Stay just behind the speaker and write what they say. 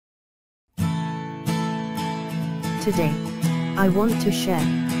Today, I want to share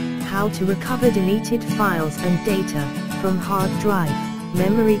how to recover deleted files and data from hard drive,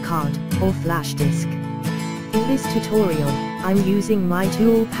 memory card, or flash disk. In this tutorial, I'm using my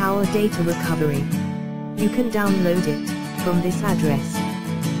tool Power Data Recovery. You can download it from this address.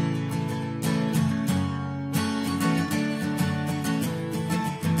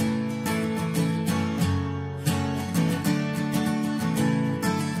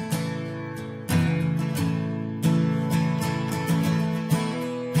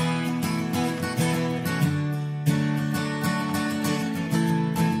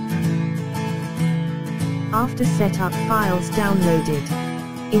 After setup files downloaded,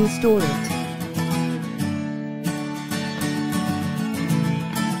 install it.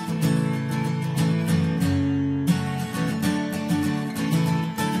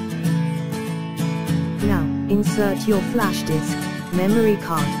 Now, insert your flash disk, memory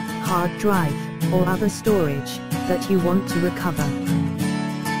card, hard drive, or other storage that you want to recover.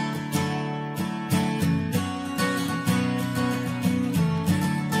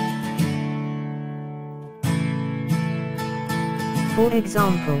 For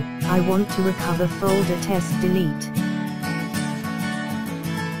example, I want to recover folder test delete.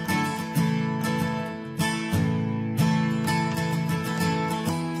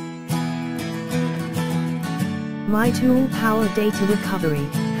 My tool Power Data Recovery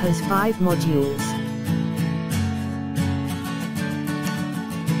has 5 modules.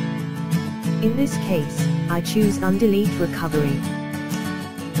 In this case, I choose undelete recovery.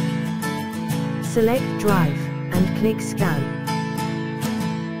 Select drive, and click scan.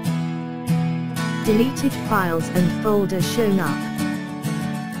 Deleted files and folders shown up.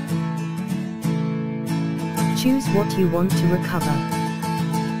 Choose what you want to recover.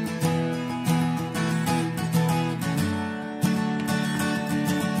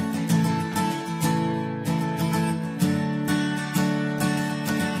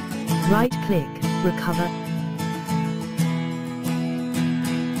 Right-click, Recover.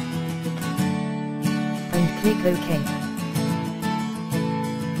 And click OK.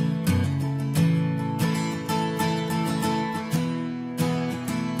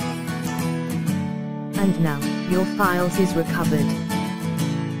 And now, your files is recovered.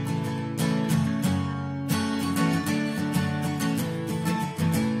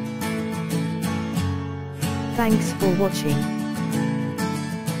 Thanks for watching.